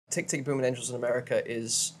Tick, Tick, Boom and Angels in America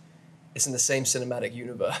it's in the same cinematic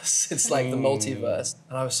universe. It's like the multiverse.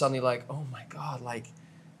 And I was suddenly like, oh my God, like,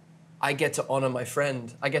 I get to honor my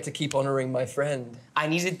friend. I get to keep honoring my friend. I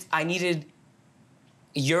needed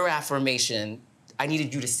your affirmation. I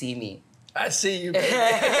needed you to see me. I see you, baby.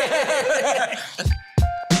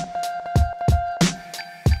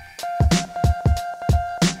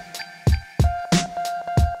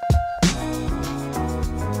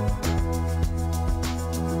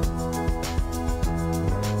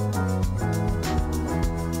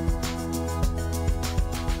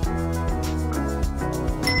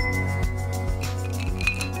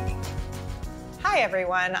 Hi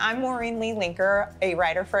everyone, I'm Maureen Lee Linker, a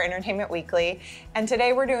writer for Entertainment Weekly, and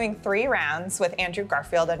today we're doing 3 rounds with Andrew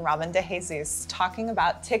Garfield and Robin DeJesus talking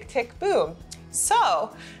about Tick, Tick, Boom.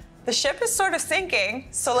 So, the ship is sort of sinking,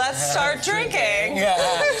 so let's start drinking.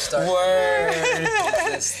 Yeah, word.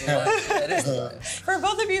 For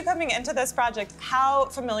both of you coming into this project, how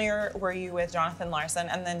familiar were you with Jonathan Larson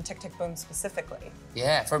and then Tick, Tick, Boom specifically?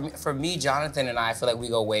 Yeah, for me, Jonathan and I feel like we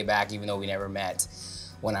go way back even though we never met.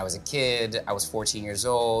 When I was a kid, I was 14 years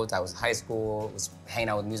old, I was in high school, was hanging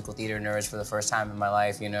out with musical theater nerds for the first time in my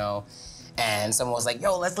life, you know? And someone was like,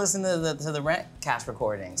 yo, let's listen to the Rent cast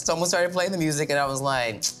recordings. Someone started playing the music and I was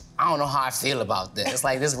like, I don't know how I feel about this.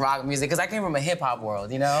 Like this rock music, because I came from a hip hop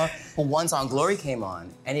world, you know? But one song, Glory, came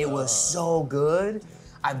on and it was so good.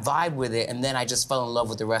 I vibed with it and then I just fell in love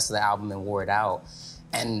with the rest of the album and wore it out.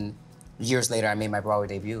 And years later, I made my Broadway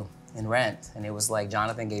debut in Rent, and it was like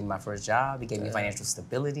Jonathan gave me my first job, he gave me financial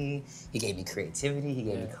stability, he gave me creativity, he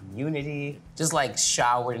gave me community, just like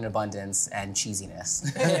showered in abundance and cheesiness.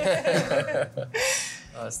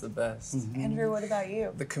 Oh, it's the best. Andrew, what about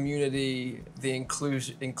you? The community, the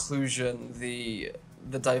inclusion, the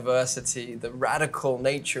diversity, the radical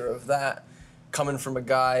nature of that, coming from a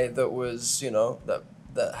guy that was, you know, that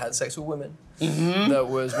had sex with women, that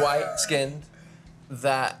was white-skinned,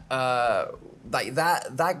 that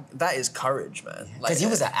is courage, man. Because he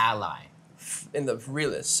was an ally. In the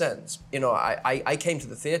realest sense. You know, I came to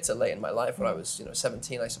the theater late in my life when I was, you know,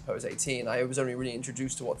 17, I suppose, 18. I was only really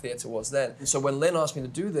introduced to what theater was then. So when Lynn asked me to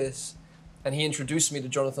do this, and he introduced me to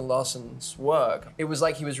Jonathan Larson's work, it was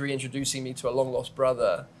like he was reintroducing me to a long-lost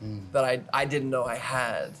brother that I didn't know I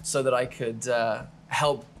had, so that I could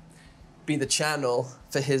help be the channel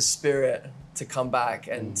for his spirit to come back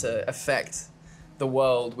and to affect the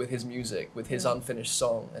world with his music, with his unfinished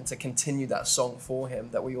song, and to continue that song for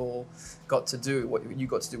him that we all got to do, what you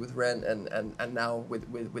got to do with Rent and now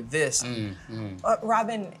with this.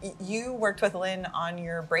 Robin, you worked with Lynn on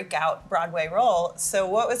your breakout Broadway role, so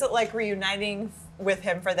what was it like reuniting with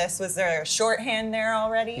him for this? Was there a shorthand there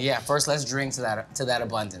already? Yeah, first let's drink to that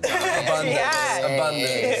abundance.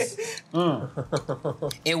 Abundance.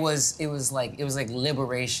 It was like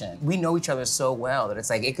liberation. We know each other so well that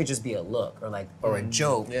it's like it could just be a look or a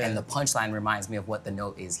joke, and the punchline reminds me of what the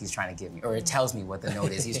note is he's trying to give me, or it tells me what the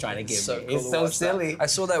note is he's trying to give me. Cool, it's so silly. I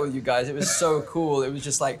saw that with you guys. It was so cool. It was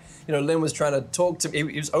just like, you know, Lynn was trying to talk to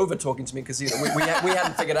me. He was over talking to me because, you know, we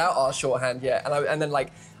hadn't figured out our shorthand yet. And then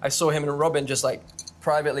like I saw him and Robin just like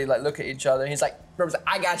privately like look at each other, and he's like, Robin's like,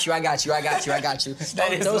 I got you. Don't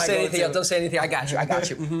say anything. Don't say anything. I got you.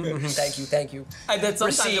 Thank you. And then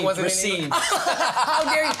sometimes it wasn't receive. How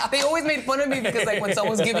dare you? They always made fun of me because like when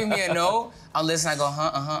someone's giving me a no, I'll listen, I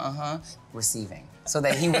go, receiving. So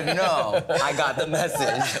that he would know I got the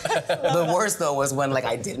message. The worst though was when like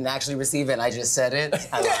I didn't actually receive it and I just said it.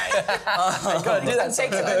 I lied. I gotta do that.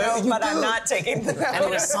 Take the note, but I'm not taking the note. And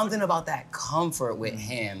there was something about that comfort with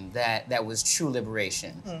him that was true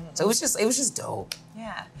liberation. So it was just dope.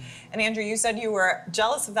 Yeah. And Andrew, you said you were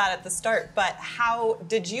jealous of that at the start, but how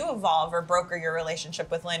did you evolve or broker your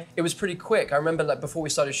relationship with Lynn? It was pretty quick. I remember like before we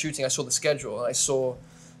started shooting, I saw the schedule and I saw,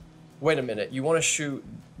 wait a minute, you want to shoot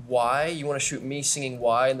Why? You want to shoot me singing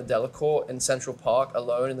Why in the Delacorte in Central Park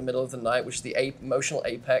alone in the middle of the night, which is the emotional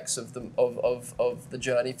apex of the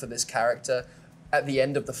journey for this character at the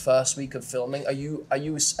end of the first week of filming. Are you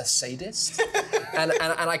a sadist? and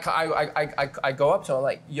I go up to him, I'm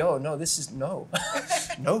like, yo, no, this is no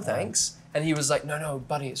thanks. And he was like, no,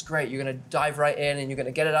 buddy, it's great. You're gonna dive right in and you're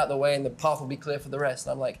gonna get it out of the way and the path will be clear for the rest.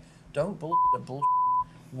 And I'm like, don't bullshit.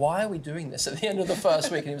 Why are we doing this at the end of the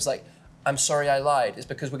first week? And he was like, I'm sorry I lied. It's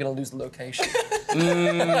because we're gonna lose the location.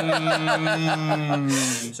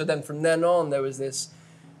 So then from then on, there was this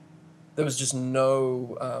there was just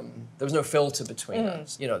no filter between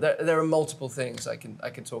us. You know, there are multiple things I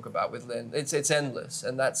can talk about with Lynn. It's endless,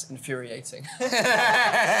 and that's infuriating. Well,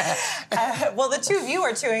 the two of you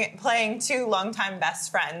are playing two longtime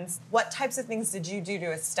best friends. What types of things did you do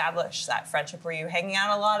to establish that friendship? Were you hanging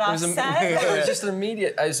out a lot off set? It was just an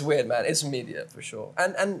immediate. It's weird, man. It's immediate for sure.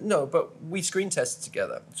 And no, but we screen tested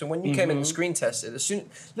together. So when you came in and screen tested,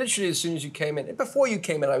 literally as soon as you came in, before you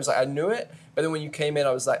came in, I was like, I knew it. But then when you came in,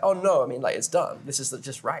 I was like, oh no, I mean, like, it's done. This is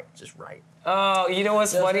just right. Oh, you know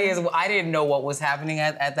what's funny is I didn't know what was happening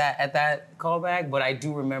at that callback, but I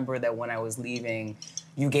do remember that when I was leaving,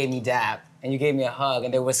 you gave me dap and you gave me a hug,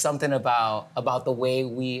 and there was something about the way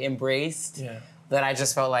we embraced that I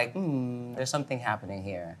just felt like, there's something happening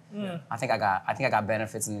here. Yeah. I think I got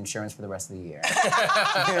benefits and insurance for the rest of the year.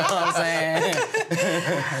 You know what I'm saying?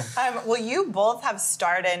 Well, you both have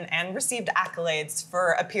starred in and received accolades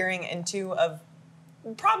for appearing in two of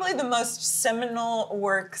probably the most seminal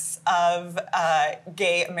works of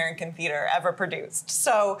gay American theater ever produced.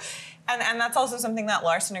 So, and that's also something that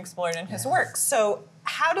Larson explored in his work. So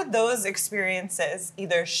how did those experiences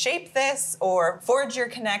either shape this or forge your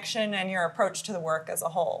connection and your approach to the work as a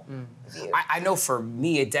whole? I know for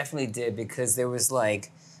me, it definitely did, because there was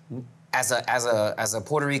like, as a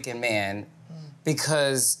Puerto Rican man,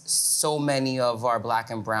 because so many of our Black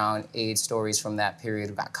and brown age stories from that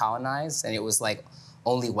period got colonized, and it was like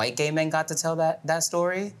only white gay men got to tell that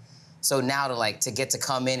story. So now to get to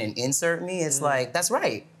come in and insert me, it's like, that's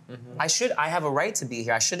right. I have a right to be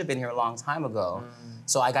here. I should have been here a long time ago.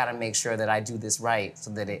 So I got to make sure that I do this right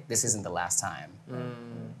so that this isn't the last time.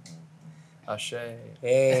 Ashe.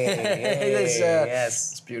 Hey,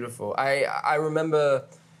 yes. It's beautiful. I remember,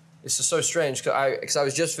 it's just so strange, because I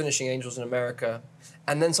was just finishing Angels in America,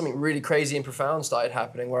 and then something really crazy and profound started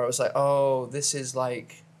happening where I was like, oh, this is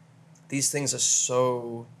like, these things are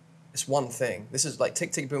so, it's one thing. This is like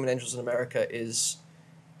Tick, Tick, Boom and Angels in America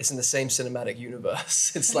it's in the same cinematic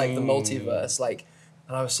universe. It's like the multiverse, like,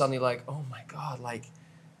 and I was suddenly like, oh my God, like,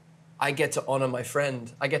 I get to honor my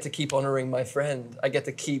friend. I get to keep honoring my friend. I get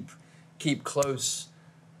to keep close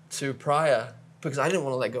to Pryor, because I didn't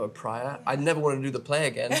want to let go of Pryor. I never wanted to do the play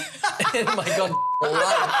again in my God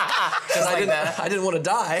life. Because I didn't want to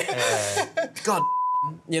die. God,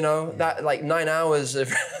 you know, that like 9 hours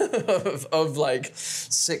of like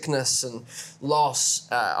sickness and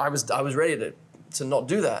loss. I was ready to not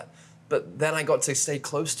do that. But then I got to stay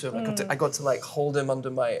close to him. I got to like hold him under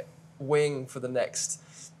my wing for the next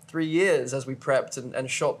 3 years as we prepped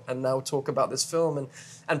and shot and now talk about this film.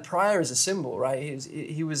 And Pryor is a symbol, right?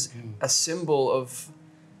 He was a symbol of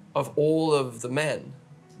all of the men,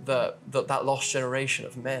 that lost generation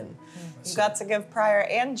of men. You got to give Pryor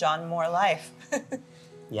and Jon more life.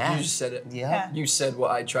 Yeah. You just said it. Yeah. You said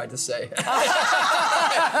what I tried to say. In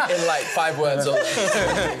like 5 words only.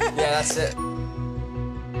 Yeah, that's it.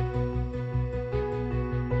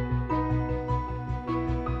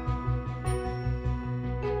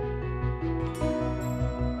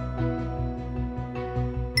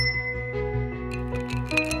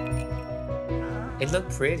 It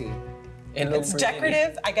looked pretty. It's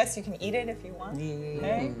decorative. I guess you can eat it if you want.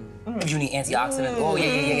 Hey? You need antioxidants. Oh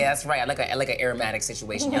yeah, that's right. I like an aromatic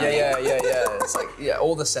situation. Yeah. It's like,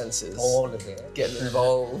 all the senses. All of it. Getting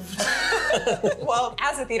involved. Well,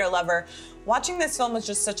 as a theater lover, watching this film was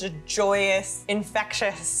just such a joyous,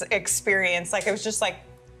 infectious experience. Like, it was just like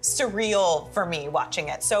surreal for me watching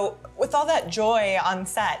it. So with all that joy on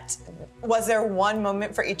set, was there one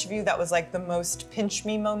moment for each of you that was like the most pinch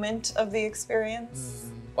me moment of the experience?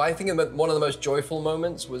 Well, I think one of the most joyful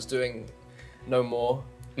moments was doing No More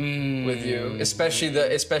with you,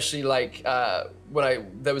 especially like when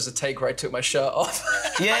there was a take where I took my shirt off.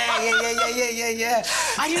 Yeah. I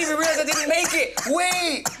didn't even realize I didn't make it.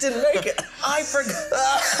 Wait, Didn't make it. I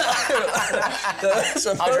forgot.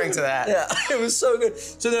 I'll drink to that. Yeah, it was so good.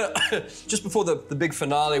 So then, just before the big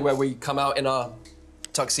finale where we come out in our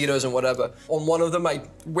tuxedos and whatever, on one of them I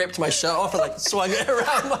whipped my shirt off and like swung it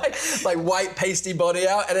around my white pasty body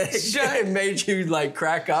out, and it made you like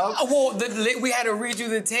crack up. Well, we had to redo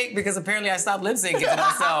the take because apparently I stopped lip syncing to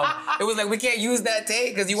myself. It was like, we can't use that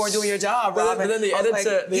take because you weren't doing your job, Rob. But then the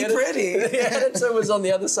editor, the editor was on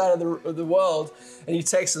the other side of the world, and he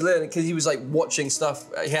texted Lynn because he was like watching stuff.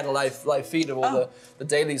 He had a live feed of all the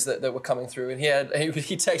dailies that were coming through, and he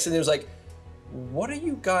texted and he was like, what are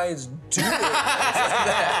you guys doing?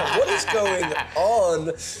 What is going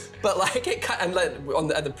on? But like and like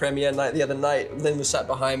at the premiere night the other night, Lynn was sat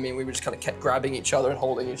behind me and we were just kind of kept grabbing each other and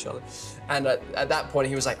holding each other. And at that point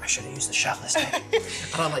he was like, I should have used the shirtless tape.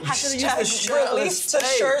 And I'm like, you should have used the shirtless tape. Release the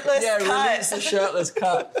shirtless cut. Release the shirtless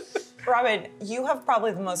cut. Robin, you have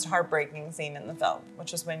probably the most heartbreaking scene in the film,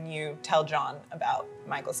 which is when you tell Jon about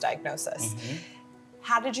Michael's diagnosis.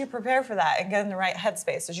 How did you prepare for that and get in the right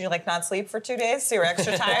headspace? Did you like not sleep for 2 days so you were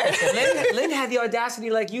extra tired? Lynn had the audacity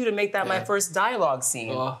like you to make that my first dialogue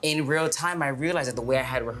scene. In real time, I realized that the way I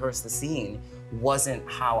had rehearsed the scene wasn't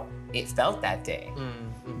how it felt that day.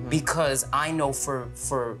 Because I know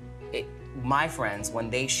my friends, when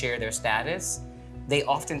they share their status, they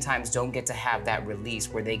oftentimes don't get to have that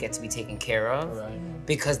release where they get to be taken care of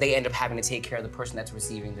because they end up having to take care of the person that's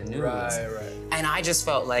receiving the news. And I just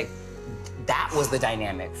felt like that was the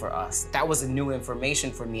dynamic for us. That was a new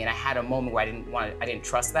information for me, and I had a moment where I didn't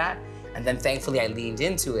trust that, and then thankfully I leaned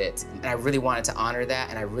into it, and I really wanted to honor that,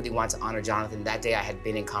 and I really wanted to honor Jonathan. That day I had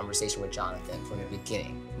been in conversation with Jonathan from the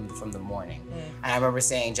beginning, from the morning. And I remember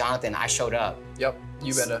saying, Jonathan, I showed up. Yep,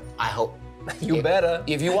 you better. I hope. You better.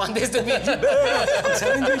 If you want this to be, you better. I'm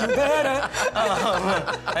telling you, you better.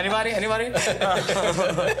 Anybody? And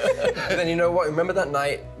then you know what? Remember that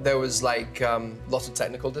night there was like lots of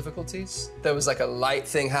technical difficulties. There was like a light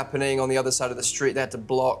thing happening on the other side of the street. They had to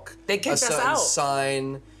block They kicked a us certain out.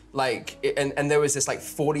 sign. And there was this like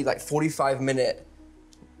 45-minute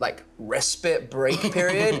like respite break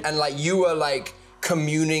period, and like you were like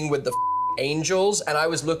communing with the angels, and I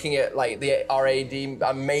was looking at like our AD,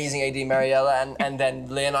 amazing AD Mariella, and then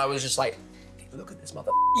Lynn. I was just like, look at this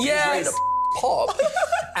mother. Yes. Ready to pop.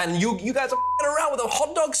 And you guys are around with a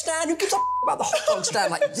hot dog stand. Who gives a about the hot dog stand?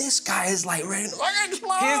 Like, this guy is like ready to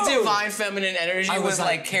explode. His divine feminine energy was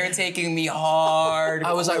like caretaking me hard.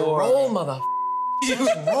 I was like, roll, mother. Just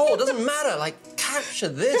roll. It doesn't matter. Like, capture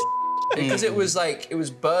this. Because it was like, it was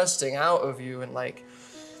bursting out of you, and like,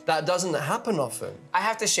 that doesn't happen often. I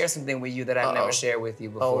have to share something with you that I've never shared with you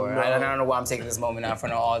before. Oh, no. I don't know why I'm taking this moment out in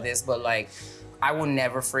front of all this, but like, I will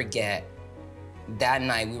never forget that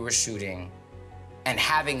night we were shooting, and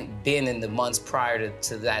having been in the months prior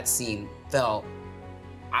to that scene,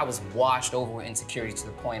 I was washed over with insecurity to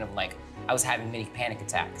the point of like, I was having many panic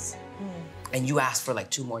attacks. And you asked for like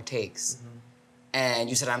 2 more takes. And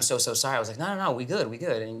you said, I'm so sorry. I was like, no, we good.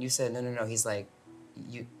 And you said, no. He's like,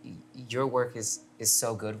 your work is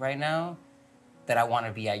so good right now that I want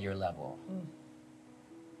to be at your level.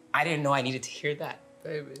 I didn't know I needed to hear that.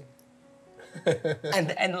 Baby.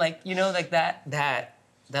 and like, you know, like that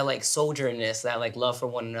like soldierness, that like love for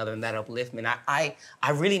one another and that upliftment. I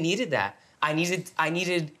really needed that. I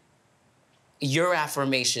needed your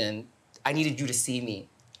affirmation. I needed you to see me.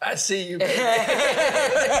 I see you, baby.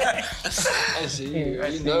 I see you.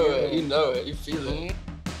 You know it. You know it. You feel it.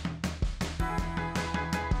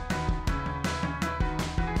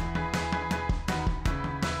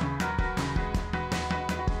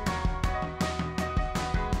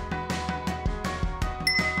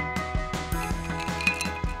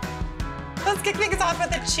 Let's kick things off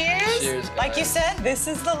with a cheers. Cheers, guys. Like you said, this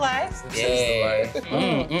is the life. This is the life.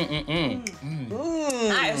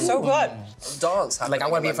 That is so good. Dance. Like I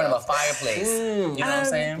want to be in front of a fireplace. You know what I'm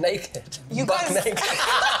saying? Naked. You Buck guys- naked.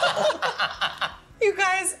 You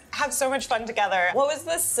guys have so much fun together. What was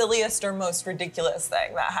the silliest or most ridiculous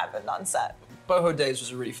thing that happened on set? Boho Days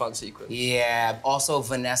was a really fun sequence. Yeah. Also,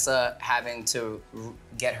 Vanessa having to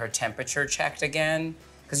get her temperature checked again,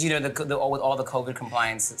 because you know with all the COVID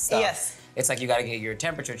compliance stuff. Yes. It's like you got to get your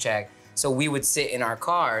temperature checked. So we would sit in our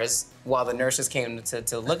cars while the nurses came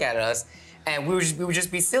to look at us. And we would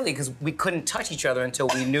just be silly because we couldn't touch each other until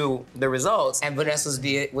we knew the results. And Vanessa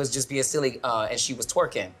was just being silly, and she was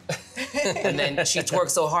twerking. And then she twerked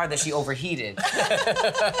so hard that she overheated.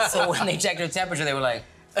 So when they checked her temperature, they were like,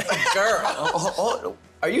 "Girl,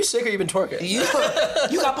 Are you sick or you been twerking? you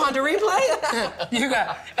got Ponte replay?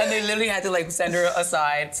 And they literally had to like set her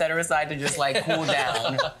aside to just like cool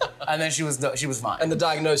down. And then she was fine. And the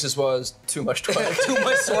diagnosis was too much twerk. Too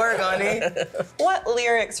much work, honey. What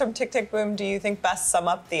lyrics from Tick Tick Boom do you think best sum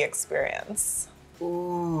up the experience?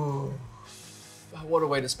 Ooh. What a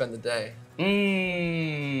way to spend the day.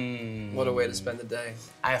 What a way to spend the day.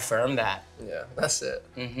 I affirm that. Yeah, that's it.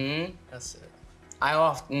 Mm-hmm. That's it.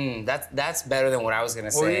 That's better than what I was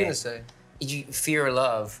gonna say. What were you gonna say? Fear or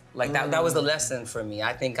love. Like that was the lesson for me.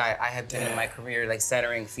 I think I had been in my career like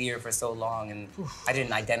centering fear for so long, and I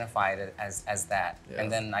didn't identify it as that. Yeah.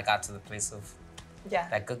 And then I got to the place of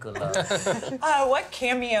that good love. What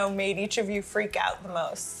cameo made each of you freak out the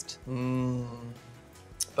most?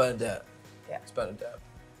 Bernadette. Yeah. It's Bernadette.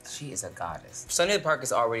 She is a goddess. Sunday Park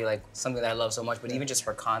is already like something that I love so much, but even just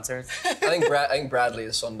her concerts. I think Bradley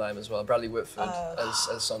is Sondheim as well. Bradley Whitford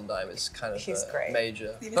as Sondheim is kind of He's great.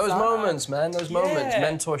 major. Even Those Sondheim. moments, man. Those moments,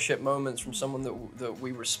 Yeah. mentorship moments from someone that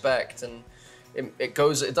we respect, and it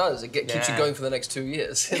does. It keeps you going for the next 2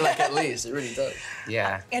 years, like at least. It really does.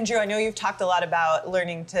 Yeah. Andrew, I know you've talked a lot about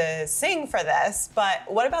learning to sing for this, but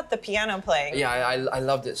what about the piano playing? Yeah, I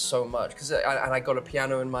loved it so much because I got a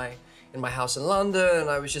piano in my house in London, and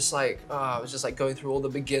I was just like, going through all the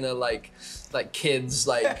beginner like kids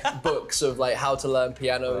books of like how to learn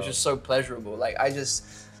piano. It was just so pleasurable. Like I just,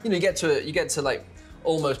 you get to like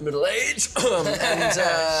almost middle age,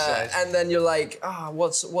 and then you're like,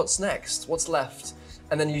 what's next? What's left?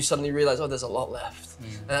 And then you suddenly realize, oh, there's a lot left.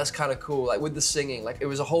 And that's kind of cool. Like with the singing, like it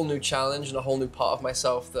was a whole new challenge and a whole new part of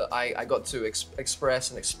myself that I got to express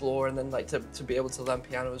and explore. And then like to be able to learn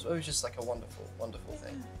piano it was just like a wonderful, wonderful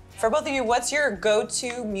thing. For both of you, what's your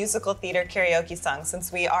go-to musical theater karaoke song,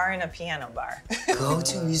 since we are in a piano bar?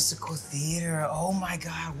 Go-to musical theater. Oh my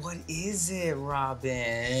God, what is it,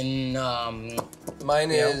 Robin?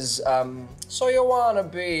 Mine is, so you wanna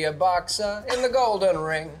be a boxer in the golden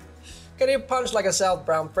ring? Can you punch like a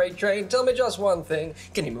southbound freight train? Tell me just one thing.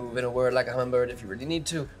 Can you move in a word like a hummingbird if you really need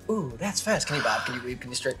to? Ooh, that's fast. Can you bob? Can you weave?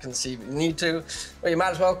 Can you stretch? Can you see if you need to? Well, you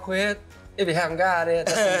might as well quit if you haven't got it.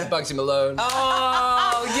 That's Bugsy Malone.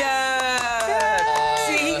 Oh, yeah!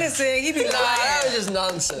 See, he can sing, he be lying. That was just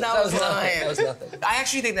nonsense. That was lying. That was nothing. I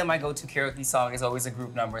actually think that my go-to karaoke song is always a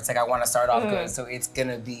group number. It's like I want to start off good, so it's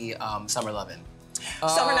gonna be Summer Lovin'.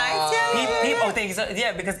 Summer Nights, yeah. People think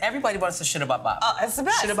yeah, because everybody wants to shit about bop. Oh, it's the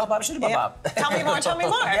best. Shit about bop, shit about bop. Tell me more, tell me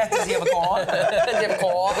more. Yes, does he have a call? Does he have a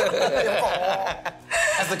call?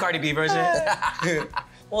 That's the Cardi B version.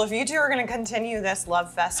 Well, if you two are going to continue this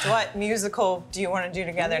love fest, what musical do you want to do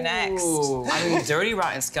together next? I mean, Dirty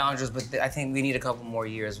Rotten Scoundrels, but I think we need a couple more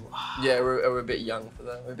years. Yeah, we're a bit young for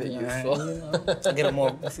that. We're a bit youthful. You know, get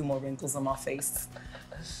a few more wrinkles on my face.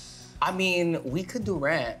 I mean, we could do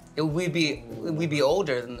Rant. We'd be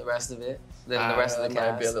older than the rest of it. Than the rest of the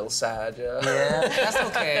cast. Might be a little sad, yeah. Yeah, that's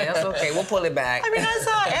okay. That's okay. We'll pull it back. I mean, I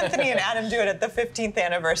saw Anthony and Adam do it at the 15th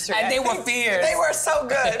anniversary. And they were fierce. They were so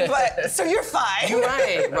good, but so you're fine. You're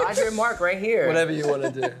right. Roger and Mark right here. Whatever you want to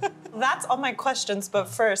do. That's all my questions, but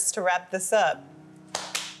first, to wrap this up,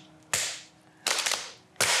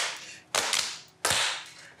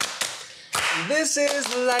 This is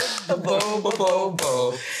the life, bo bo bo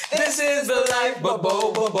bo. This is the life, bo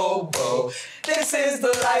bo bo bo bo. This is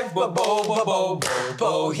the life, bo bo bo bo bo.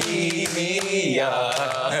 Bohemia,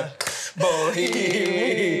 Bohemia.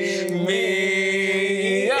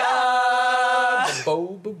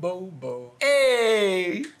 Bo bo bo bo.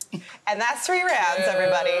 Hey. and that's 3 rounds,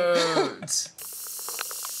 everybody.